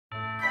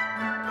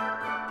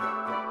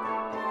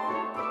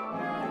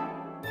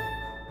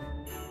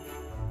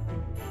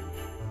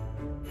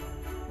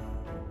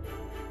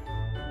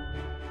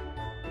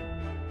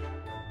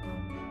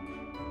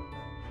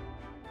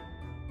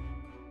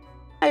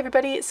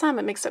everybody, it's Sam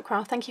at Mixed Up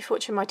Craft. Thank you for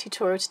watching my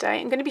tutorial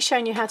today. I'm going to be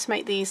showing you how to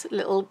make these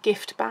little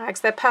gift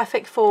bags. They're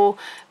perfect for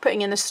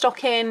putting in the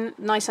stocking,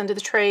 nice under the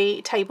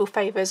tree, table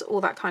favours, all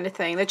that kind of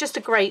thing. They're just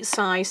a great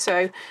size,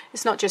 so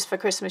it's not just for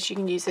Christmas, you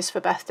can use this for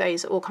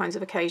birthdays, all kinds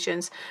of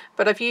occasions.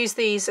 But I've used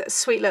these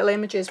sweet little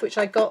images which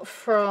I got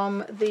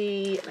from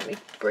the, let me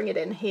bring it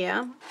in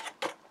here.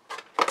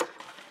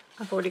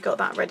 I've already got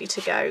that ready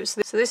to go.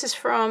 So this is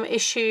from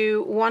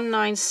issue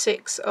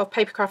 196 of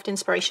Papercraft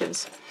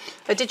Inspirations.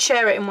 I did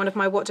share it in one of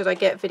my What Did I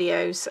Get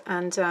videos,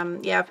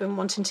 and yeah, I've been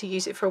wanting to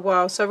use it for a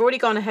while. So I've already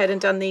gone ahead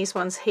and done these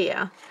ones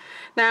here.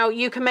 Now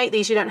you can make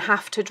these, you don't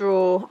have to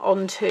draw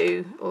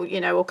onto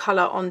or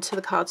colour onto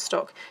the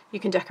cardstock. You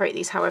can decorate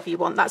these however you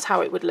want. That's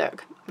how it would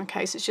look.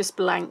 Okay, so it's just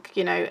blank,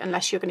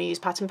 unless you're going to use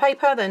pattern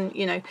paper, then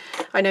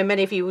I know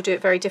many of you will do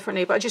it very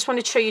differently, but I just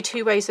wanted to show you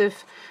two ways of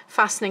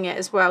fastening it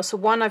as well. So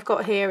one I've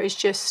got here is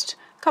just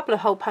a couple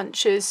of hole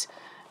punches,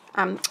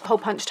 hole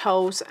punched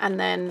holes, and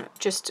then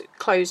just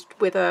closed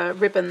with a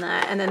ribbon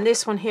there. And then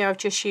this one here, I've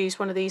just used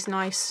one of these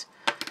nice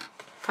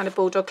kind of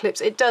bulldog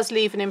clips. It does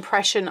leave an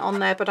impression on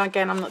there, but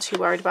again, I'm not too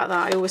worried about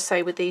that. I always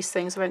say with these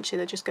things, eventually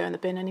they just go in the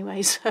bin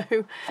anyway. So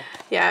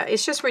yeah,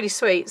 it's just really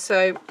sweet.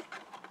 So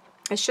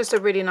it's just a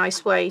really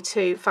nice way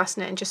to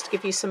fasten it, and just to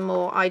give you some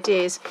more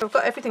ideas. I've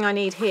got everything I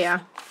need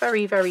here,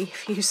 very, very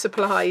few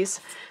supplies.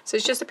 So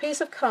it's just a piece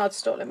of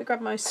cardstock. Let me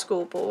grab my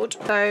scoreboard.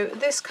 So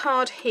this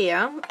card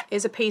here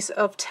is a piece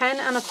of 10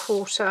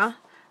 1/4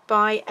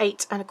 by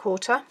 8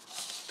 1/4.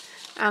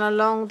 And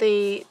along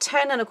the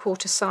 10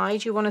 1/4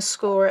 side, you want to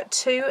score at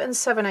 2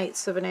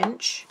 7/8 of an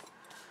inch,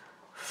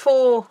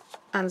 4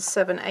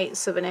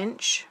 7/8 of an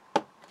inch,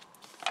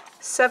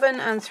 7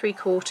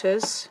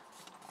 3/4,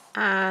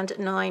 and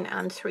 9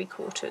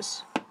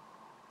 3/4.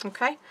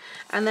 Okay,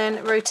 and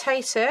then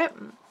rotate it,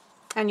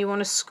 and you want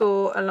to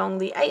score along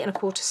the 8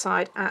 1/4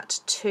 side at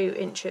 2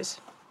 inches.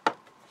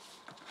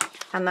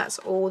 And that's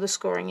all the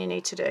scoring you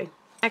need to do.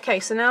 Okay,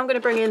 so now I'm going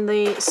to bring in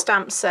the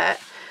stamp set.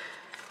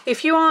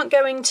 If you aren't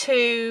going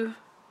to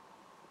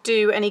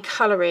do any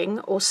colouring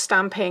or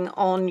stamping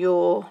on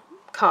your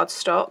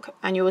cardstock,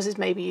 and yours is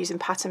maybe using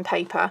pattern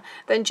paper,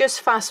 then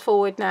just fast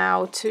forward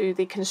now to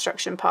the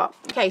construction part.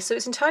 Okay, so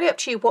it's entirely up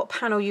to you what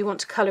panel you want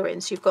to colour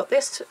in. So you've got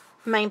this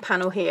main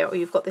panel here, or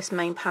you've got this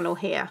main panel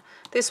here.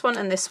 This one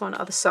and this one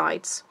are the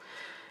sides.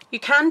 You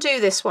can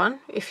do this one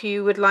if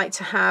you would like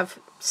to have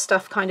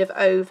stuff kind of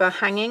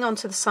overhanging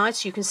onto the side,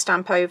 so you can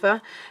stamp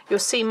over. You'll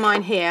see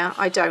mine here,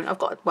 I don't. I've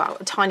got, well,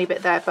 a tiny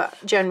bit there, but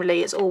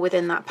generally it's all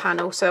within that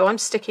panel. So I'm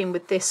sticking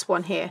with this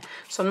one here,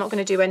 so I'm not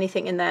going to do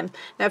anything in them.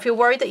 Now if you're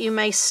worried that you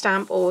may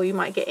stamp or you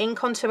might get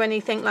ink onto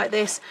anything like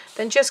this,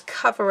 then just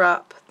cover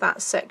up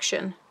that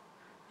section.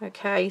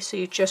 Okay, so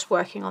you're just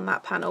working on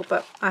that panel,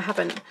 but I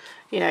haven't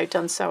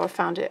done so. I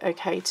found it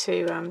okay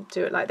to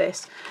do it like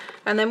this.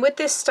 And then with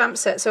this stamp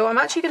set, so I'm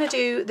actually going to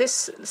do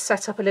this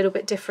setup a little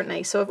bit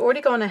differently. So I've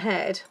already gone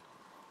ahead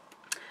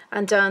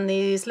and done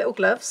these little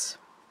gloves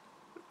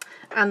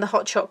and the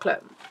hot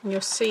chocolate, and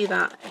you'll see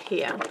that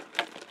here.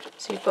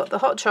 So you've got the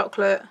hot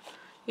chocolate,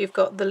 you've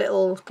got the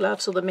little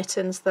gloves or the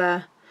mittens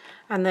there,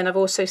 and then I've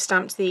also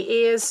stamped the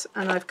ears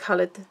and I've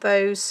coloured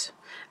those.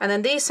 And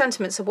then these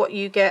sentiments are what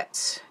you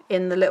get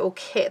in the little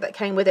kit that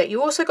came with it.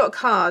 You also got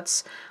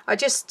cards.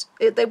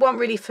 They weren't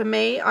really for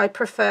me. I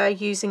prefer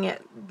using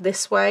it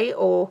this way,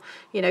 or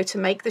to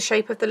make the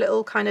shape of the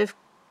little kind of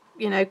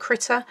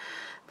critter.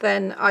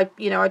 Then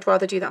I'd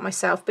rather do that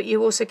myself. But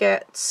you also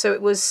get, so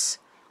it was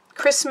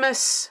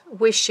Christmas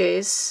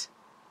wishes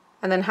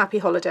and then happy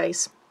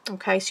holidays.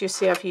 Okay, so you'll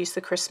see I've used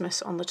the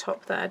Christmas on the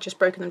top there, just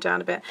broken them down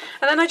a bit.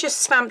 And then I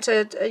just stamped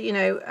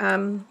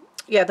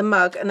yeah, the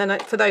mug, and then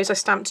for those I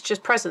stamped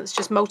just presents,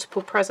 just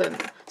multiple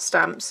present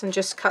stamps, and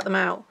just cut them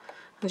out,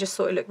 and just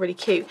thought it looked really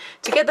cute.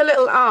 To get the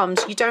little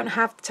arms, you don't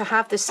have to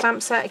have this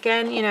stamp set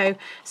again.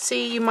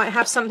 See, you might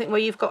have something where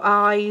you've got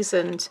eyes,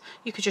 and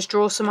you could just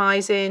draw some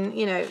eyes in,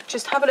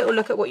 just have a little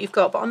look at what you've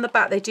got. But on the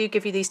back they do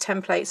give you these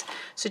templates,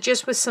 so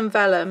just with some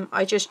vellum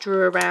I just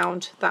drew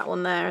around that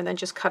one there, and then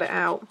just cut it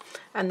out,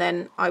 and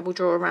then I will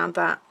draw around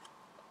that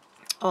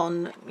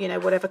on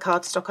whatever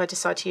cardstock I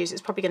decide to use.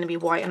 It's probably going to be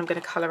white, and I'm going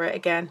to colour it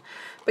again.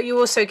 But you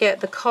also get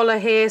the collar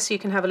here, so you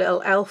can have a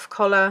little elf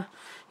collar.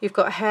 You've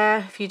got hair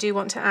if you do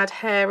want to add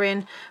hair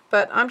in,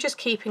 but I'm just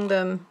keeping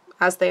them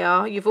as they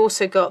are. You've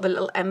also got the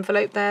little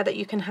envelope there that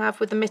you can have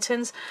with the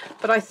mittens,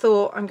 but I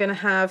thought I'm going to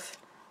have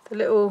the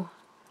little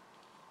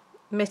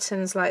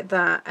mittens like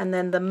that, and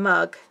then the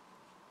mug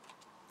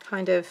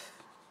kind of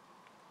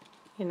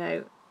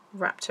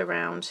wrapped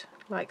around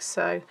like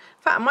so. In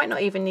fact, I might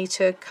not even need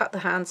to cut the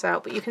hands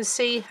out, but you can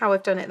see how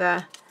I've done it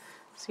there.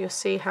 So you'll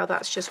see how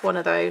that's just one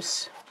of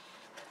those,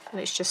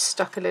 and it's just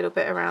stuck a little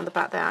bit around the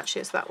back there.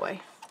 Actually, it's that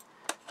way,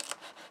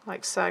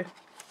 like so.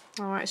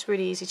 Alright, it's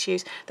really easy to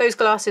use. Those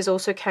glasses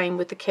also came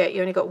with the kit.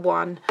 You only got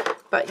one,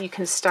 but you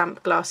can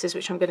stamp glasses,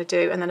 which I'm going to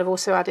do. And then I've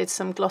also added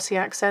some glossy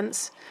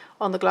accents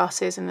on the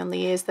glasses and on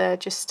the ears there,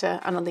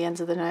 and on the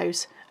ends of the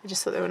nose. I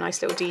just thought they were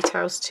nice little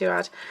details to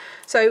add.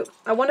 So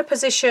I want to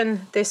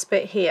position this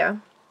bit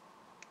here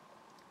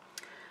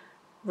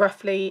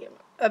roughly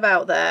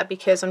about there,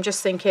 because I'm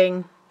just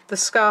thinking the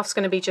scarf's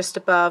going to be just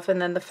above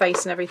and then the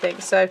face and everything.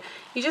 So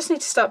you just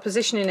need to start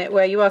positioning it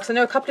where you are, because I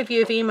know a couple of you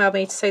have emailed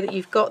me to say that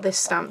you've got this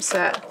stamp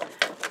set,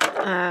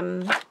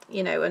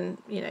 you know, and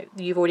you know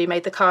you've already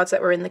made the cards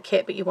that were in the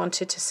kit, but you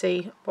wanted to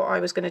see what I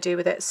was going to do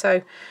with it.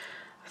 So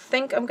I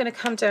think I'm going to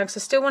come down because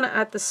I still want to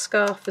add the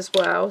scarf as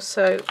well,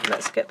 so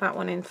let's get that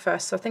one in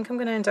first. So I think I'm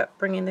going to end up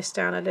bringing this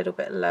down a little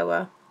bit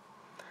lower.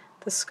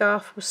 The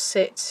scarf will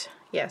sit,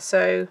 yeah,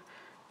 so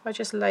if I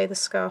just lay the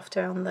scarf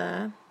down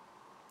there,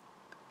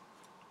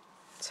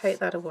 take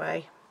that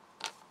away.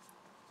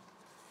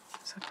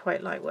 So I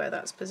quite like where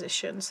that's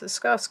positioned. So the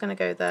scarf's going to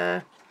go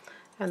there,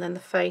 and then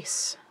the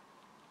face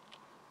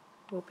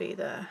will be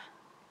there.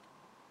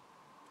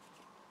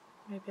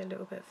 Maybe a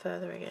little bit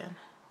further again.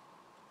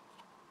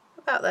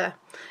 About there.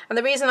 And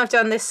the reason I've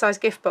done this size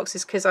gift box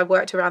is because I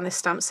worked around this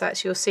stamp set,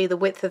 so you'll see the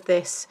width of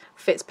this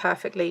fits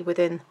perfectly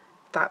within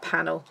that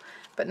panel.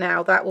 But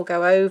now that will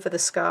go over the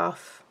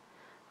scarf.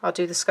 I'll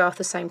do the scarf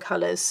the same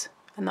colours,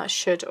 and that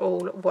should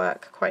all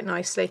work quite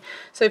nicely.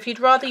 So if you'd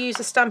rather use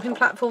a stamping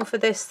platform for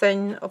this,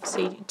 then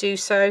obviously do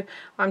so.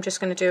 I'm just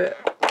going to do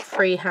it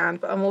freehand,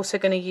 but I'm also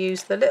going to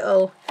use the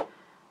little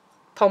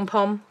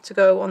pom-pom to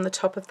go on the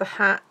top of the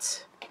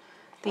hat.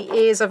 The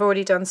ears I've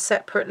already done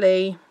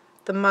separately.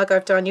 The mug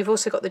I've done. You've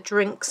also got the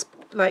drinks,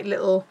 like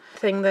little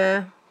thing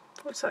there.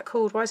 What's that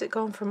called? Why is it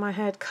gone from my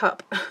head?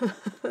 Cup.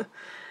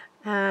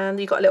 And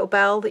you've got a little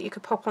bell that you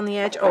could pop on the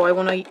edge. Oh, I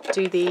want to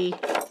do the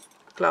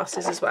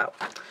glasses as well.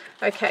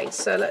 Okay,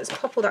 so let's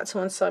pop all that to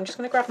one side. I'm just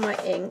going to grab my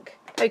ink.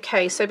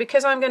 Okay, so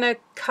because I'm going to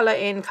colour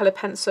in colour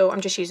pencil,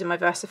 I'm just using my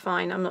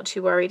VersaFine. I'm not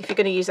too worried. If you're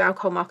going to use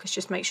alcohol markers,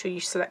 just make sure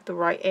you select the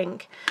right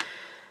ink.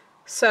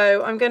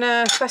 So I'm going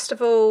to first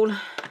of all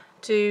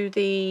do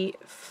the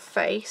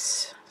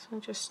face. So I'll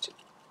just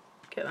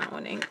get that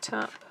one inked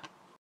up.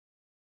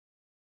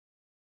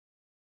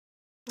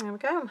 There we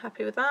go, I'm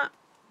happy with that.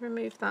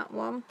 Remove that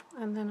one,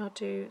 and then I'll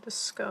do the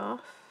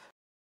scarf.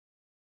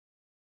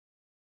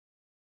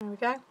 There we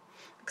go. Like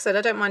I said,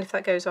 I don't mind if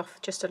that goes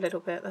off just a little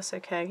bit, that's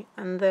okay.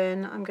 And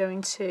then I'm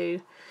going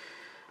to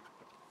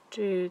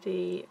do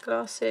the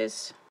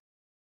glasses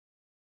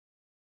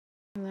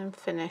and then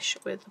finish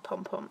with the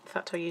pom-pom. In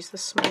fact, I'll use the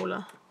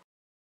smaller.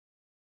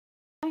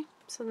 Okay,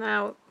 so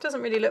now it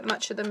doesn't really look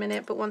much at the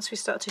minute, but once we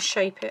start to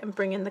shape it and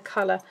bring in the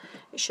colour,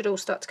 it should all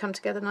start to come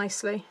together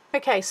nicely.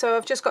 Okay, so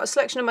I've just got a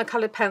selection of my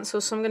coloured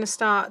pencils, so I'm going to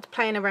start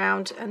playing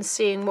around and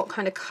seeing what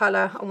kind of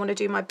colour I want to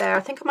do my bear. I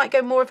think I might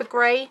go more of a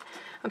grey.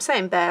 I'm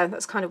saying bear,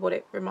 that's kind of what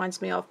it reminds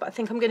me of, but I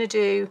think I'm going to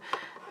do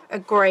a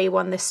grey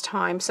one this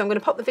time. So I'm going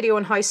to pop the video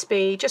on high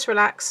speed, just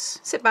relax,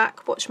 sit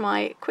back, watch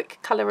my quick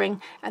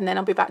colouring, and then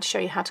I'll be back to show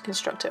you how to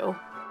construct it all.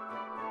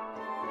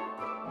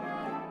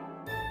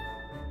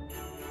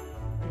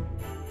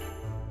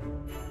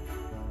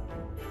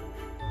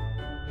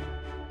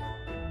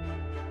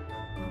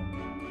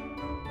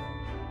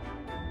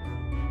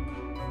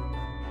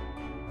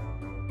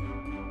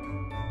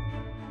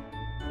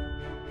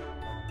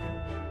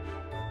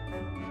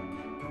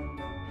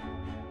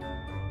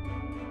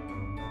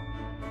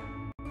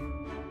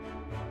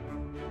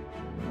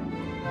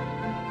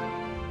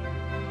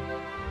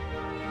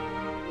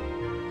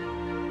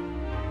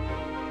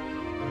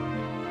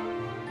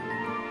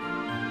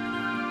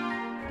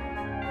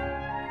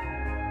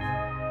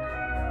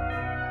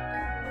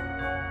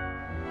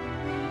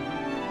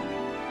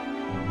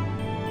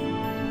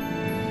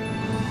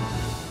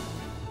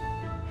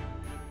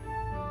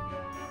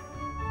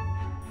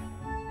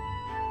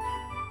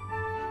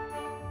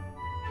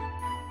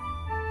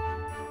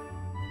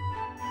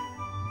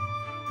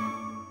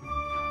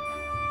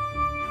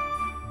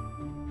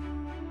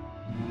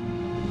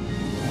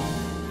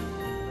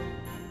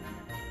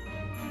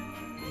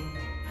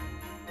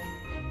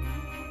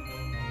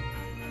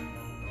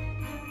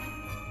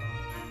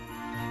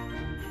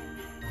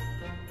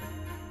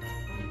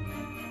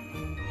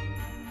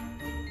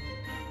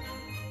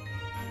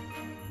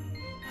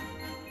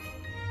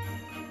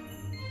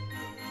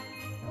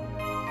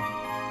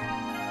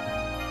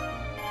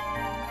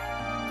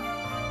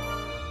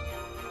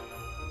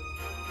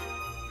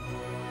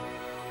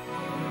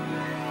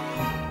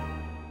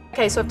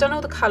 Okay, so I've done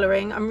all the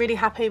colouring. I'm really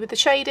happy with the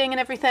shading and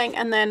everything,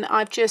 and then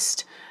I've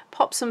just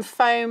popped some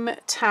foam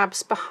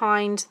tabs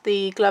behind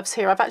the gloves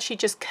here. I've actually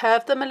just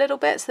curved them a little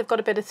bit so they've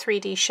got a bit of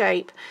 3D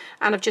shape,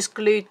 and I've just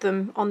glued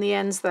them on the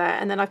ends there,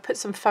 and then I've put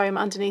some foam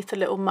underneath the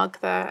little mug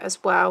there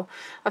as well.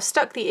 I've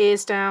stuck the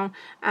ears down,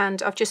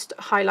 and I've just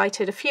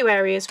highlighted a few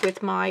areas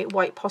with my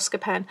white Posca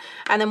pen,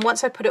 and then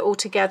once I put it all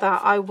together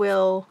I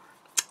will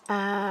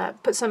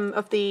put some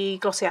of the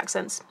glossy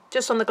accents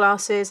just on the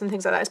glasses and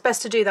things like that. It's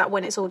best to do that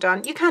when it's all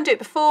done. You can do it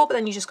before, but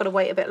then you just got to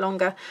wait a bit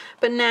longer.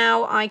 But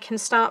now I can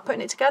start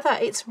putting it together.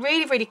 It's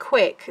really, really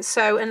quick.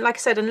 So, and like I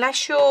said,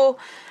 unless you're,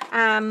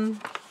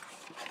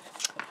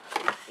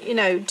 you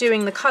know,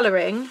 doing the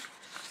colouring,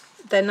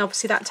 then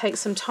obviously that takes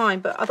some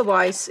time, but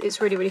otherwise it's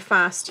really, really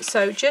fast.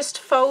 So just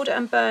fold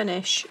and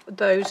burnish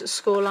those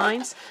score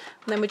lines.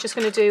 And then we're just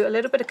going to do a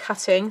little bit of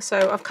cutting.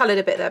 So I've coloured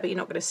a bit there, but you're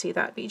not going to see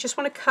that. But you just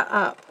want to cut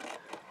up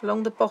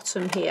along the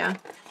bottom here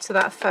to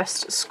that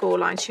first score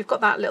line. So you've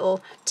got that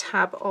little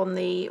tab on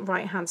the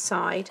right hand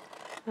side,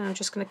 and I'm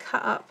just going to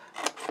cut up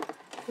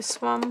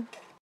this one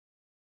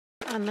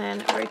and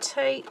then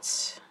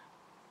rotate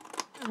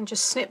and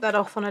just snip that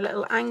off on a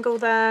little angle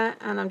there,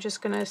 and I'm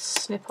just going to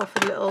snip off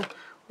a little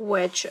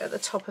wedge at the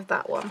top of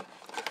that one.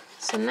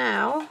 So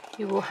now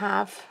you will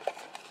have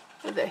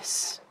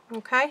this.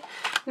 Okay,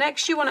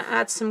 next you want to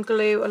add some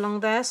glue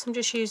along there, so I'm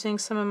just using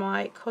some of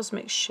my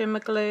Cosmic Shimmer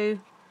glue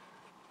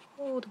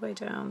all the way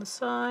down the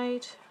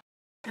side,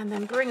 and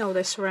then bring all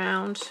this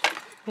around.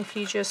 If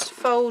you just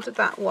fold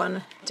that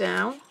one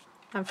down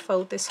and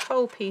fold this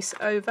whole piece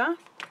over,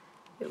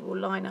 it will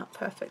line up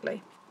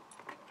perfectly.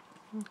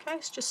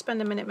 Okay, so just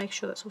spend a minute, make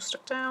sure that's all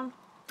stuck down.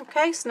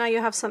 Okay, so now you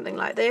have something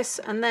like this,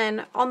 and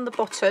then on the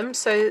bottom,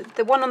 so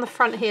the one on the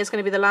front here is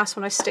going to be the last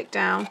one I stick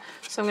down,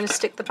 so I'm going to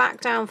stick the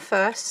back down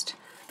first.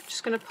 I'm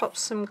just going to pop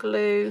some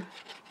glue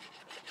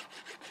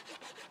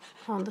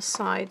on the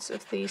sides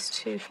of these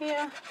two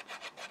here.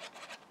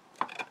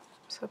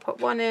 So pop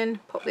one in,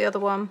 pop the other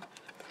one,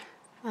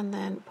 and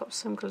then pop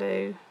some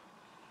glue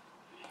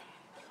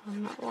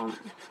on that one,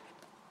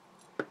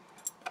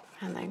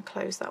 and then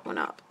close that one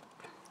up.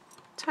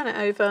 Turn it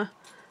over,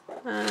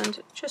 and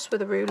just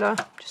with a ruler,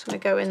 just going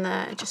to go in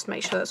there and just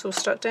make sure that's all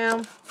stuck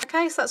down.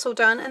 Okay, so that's all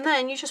done, and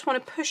then you just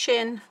want to push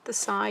in the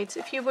sides.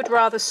 If you would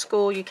rather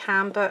score, you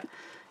can, but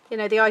you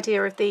know, the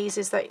idea of these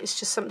is that it's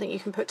just something you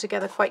can put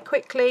together quite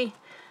quickly.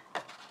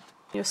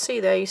 You'll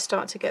see there you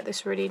start to get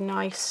this really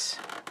nice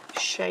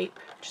shape.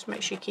 Just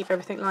make sure you keep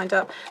everything lined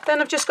up. Then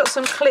I've just got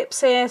some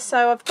clips here,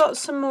 so I've got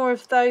some more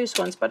of those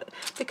ones, but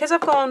because I've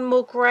gone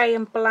more grey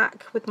and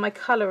black with my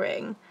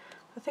colouring,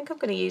 I think I'm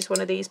going to use one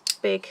of these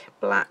big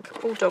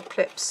black bulldog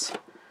clips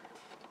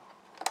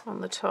on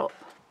the top.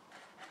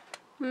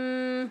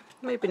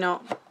 Maybe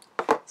not.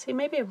 See,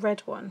 maybe a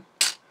red one.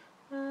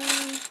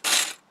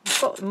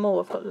 I've got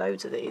more, I've got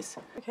loads of these.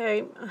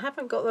 Okay, I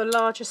haven't got the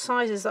larger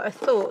sizes that I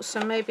thought, so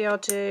maybe I'll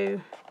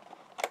do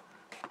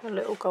a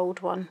little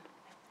gold one.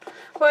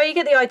 Well, you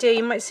get the idea.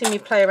 You might see me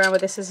play around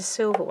with this as a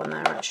silver one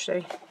there,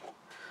 actually.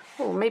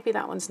 Oh, maybe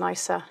that one's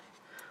nicer.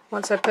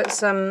 Once I put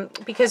some,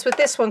 because with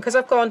this one, because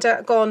I've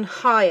gone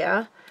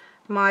higher,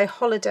 my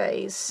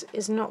holidays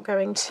is not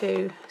going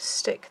to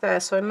stick there,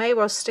 so I may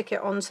well stick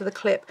it onto the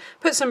clip.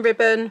 Put some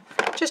ribbon,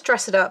 just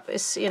dress it up.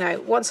 It's, you know,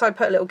 once I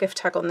put a little gift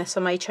tag on this,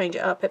 I may change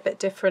it up a bit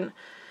different.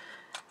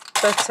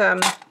 But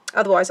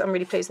otherwise, I'm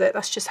really pleased with it.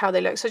 That's just how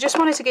they look. So I just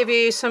wanted to give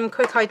you some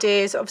quick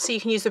ideas. Obviously,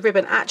 you can use the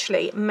ribbon.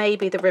 Actually,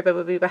 maybe the ribbon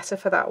would be better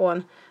for that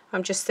one.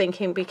 I'm just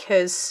thinking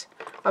because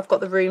I've got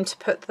the room to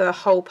put the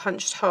hole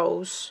punched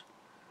holes,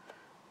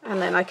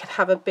 and then I could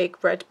have a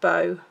big red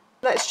bow.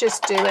 Let's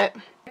just do it.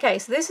 Okay,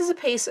 so this is a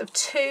piece of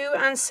 2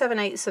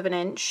 7/8 of an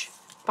inch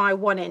by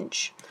 1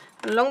 inch.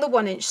 And along the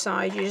 1 inch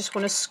side, you just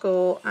want to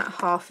score at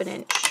 1/2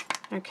 inch.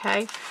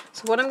 Okay,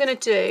 so what I'm going to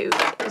do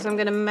is I'm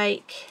going to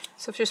make,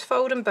 so just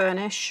fold and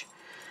burnish,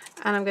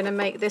 and I'm going to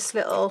make this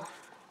little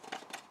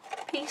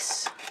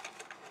piece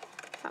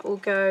that will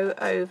go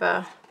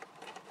over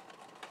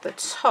the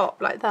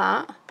top like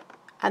that,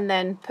 and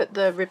then put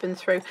the ribbon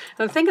through. And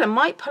I'm thinking I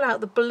might pull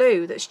out the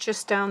blue that's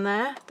just down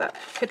there. That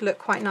could look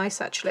quite nice,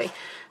 actually.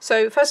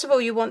 So first of all,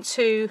 you want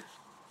to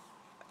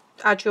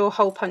add your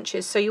hole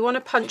punches. So you want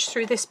to punch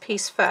through this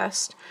piece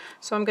first.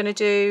 So I'm going to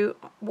do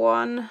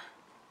one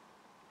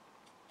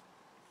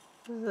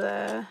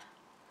there,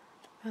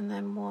 and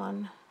then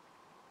one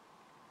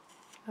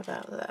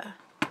about there.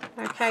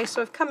 Okay,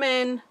 so I've come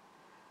in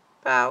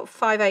about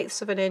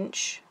 5/8 of an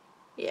inch.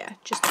 Yeah,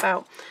 just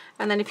about.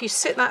 And then if you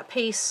sit that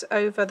piece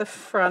over the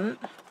front,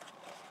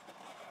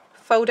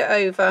 fold it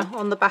over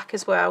on the back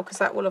as well, because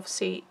that will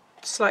obviously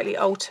slightly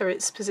alter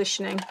its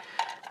positioning.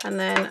 And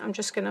then I'm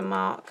just going to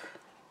mark,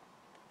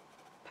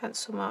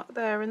 pencil mark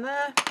there and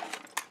there.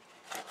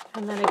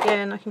 And then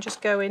again, I can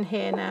just go in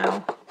here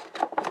now.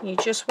 You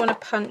just want to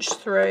punch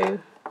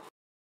through.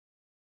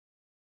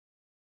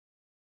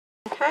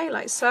 Okay,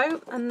 like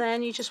so. And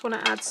then you just want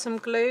to add some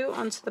glue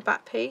onto the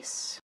back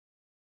piece.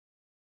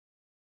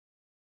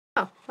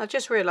 Oh, I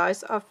just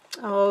realised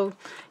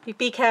you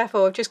be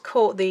careful, I've just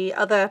caught the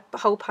other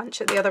hole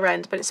punch at the other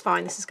end, but it's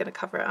fine, this is going to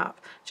cover it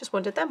up. Just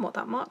wondered then what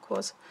that mark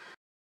was.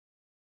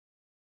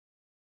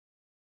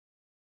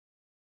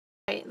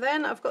 Okay,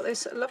 then I've got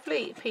this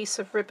lovely piece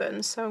of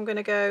ribbon, so I'm going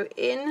to go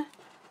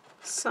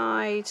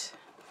inside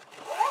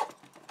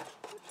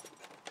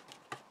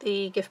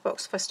the gift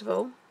box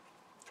Festival,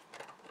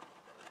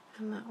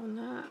 and that one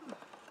there.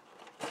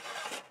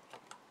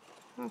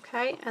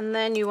 Okay, and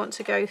then you want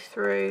to go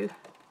through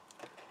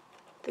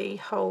the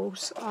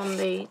holes on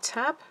the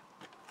tab,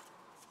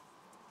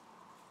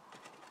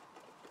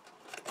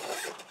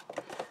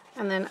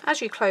 and then as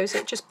you close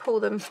it, just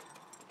pull them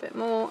a bit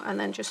more, and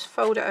then just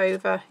fold it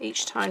over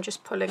each time,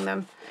 just pulling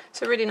them.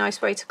 It's a really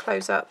nice way to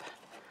close up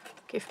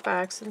gift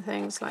bags and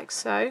things, like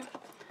so.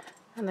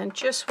 And then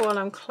just while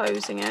I'm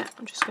closing it,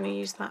 I'm just going to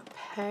use that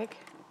peg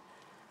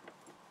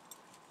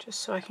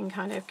just so I can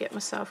kind of get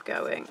myself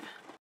going.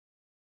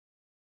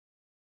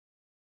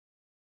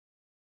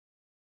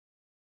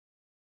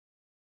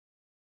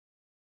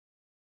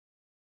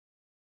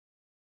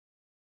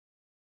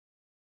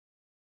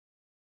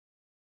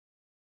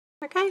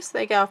 Okay, so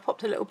there you go, I've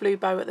popped a little blue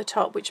bow at the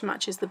top which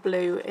matches the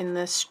blue in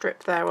the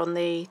strip there on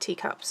the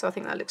teacup, so I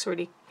think that looks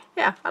really,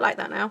 yeah, I like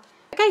that now.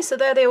 Okay, so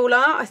there they all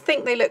are. I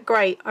think they look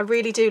great. I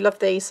really do love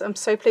these. I'm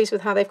so pleased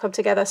with how they've come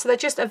together. So they're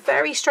just a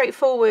very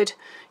straightforward,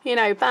 you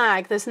know,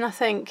 bag. There's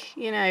nothing,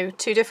 you know,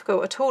 too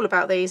difficult at all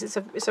about these.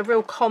 It's a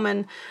real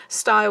common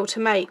style to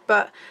make,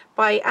 but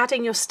by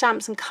adding your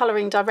stamps and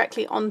colouring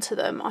directly onto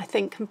them, I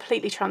think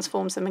completely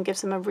transforms them and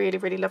gives them a really,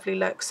 really lovely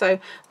look. So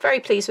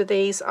very pleased with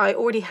these. I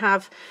already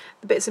have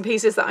the bits and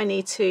pieces that I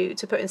need to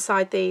put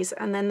inside these,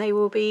 and then they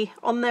will be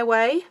on their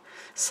way.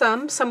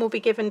 Some will be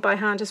given by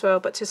hand as well,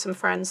 but to some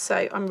friends.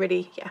 So I'm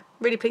really, yeah,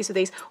 really pleased with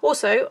these.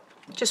 Also,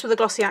 just with the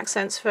Glossy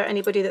Accents, for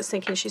anybody that's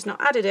thinking she's not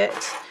added it,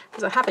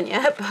 because I haven't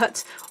yet,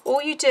 but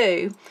all you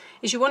do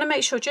is you want to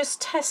make sure,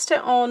 just test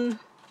it on,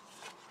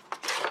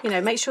 you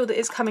know, make sure that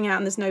it's coming out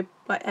and there's no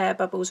like air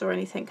bubbles or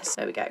anything, because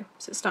there we go,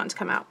 so it's starting to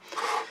come out.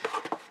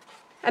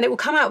 And it will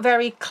come out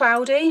very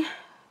cloudy.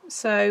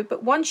 So,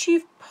 but once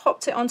you've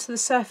popped it onto the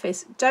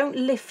surface, don't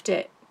lift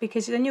it,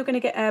 because then you're going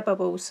to get air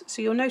bubbles.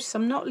 So you'll notice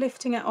I'm not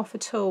lifting it off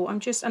at all.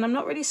 And I'm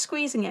not really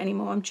squeezing it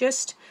anymore. I'm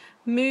just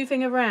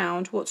moving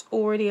around what's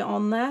already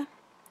on there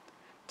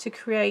to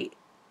create,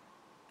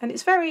 and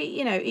it's very,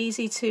 you know,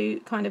 easy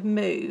to kind of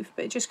move,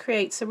 but it just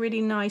creates a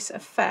really nice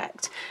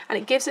effect, and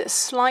it gives it a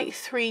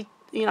slight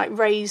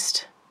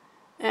raised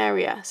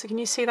area. So can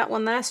you see that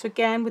one there? So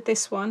again, with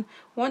this one,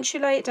 once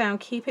you lay it down,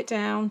 keep it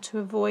down to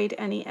avoid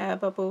any air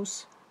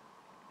bubbles.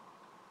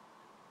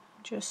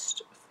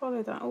 Just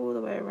follow that all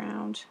the way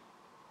around.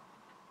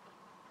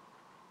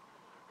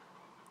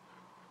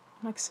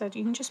 Like I said,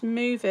 you can just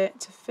move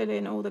it to fill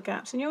in all the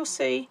gaps, and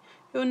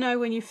you'll know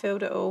when you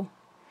filled it all.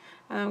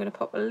 And I'm going to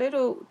pop a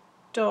little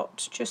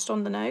dot just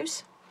on the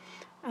nose,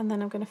 and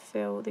then I'm going to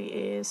fill the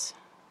ears.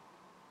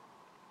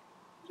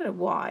 I don't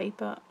know why,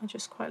 but I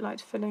just quite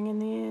liked filling in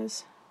the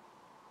ears.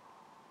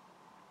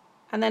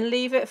 And then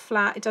leave it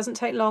flat. It doesn't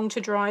take long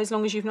to dry, as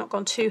long as you've not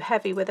gone too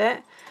heavy with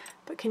it.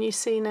 But can you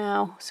see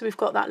now? So we've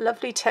got that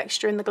lovely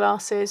texture in the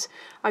glasses.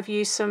 I've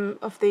used some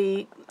of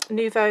the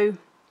Nouveau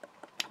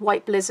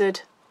White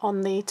Blizzard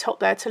on the top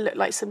there to look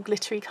like some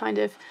glittery kind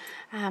of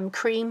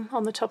cream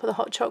on the top of the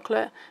hot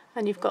chocolate,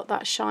 and you've got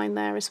that shine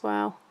there as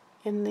well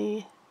in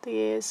the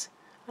ears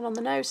and on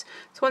the nose.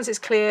 So once it's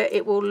clear,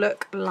 it will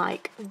look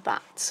like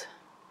that.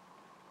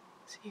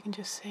 So you can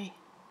just see.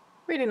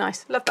 Really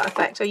nice. Love that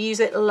effect. I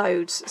use it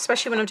loads,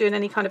 especially when I'm doing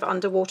any kind of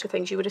underwater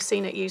things. You would have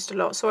seen it used a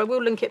lot. So I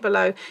will link it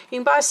below. You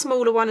can buy a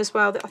smaller one as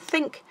well. That I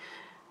think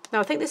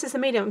this is the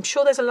medium. I'm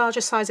sure there's a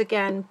larger size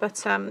again,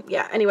 but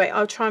yeah, anyway,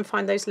 I'll try and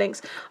find those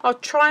links. I'll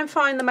try and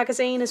find the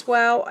magazine as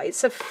well.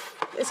 It's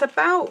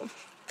about,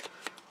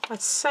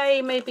 I'd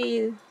say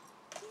maybe,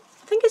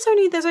 I think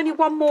there's only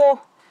one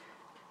more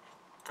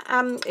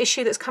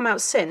issue that's come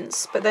out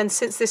since, but then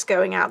since this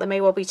going out there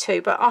may well be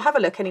two, but I'll have a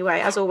look anyway.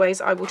 As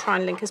always, I will try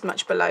and link as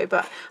much below,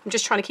 but I'm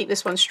just trying to keep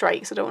this one straight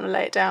because I don't want to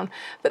lay it down.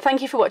 But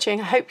thank you for watching.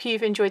 I hope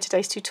you've enjoyed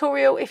today's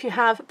tutorial. If you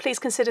have, please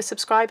consider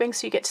subscribing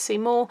so you get to see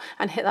more,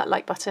 and hit that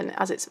like button,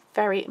 as it's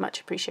very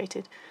much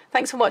appreciated.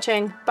 Thanks for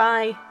watching.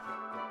 Bye.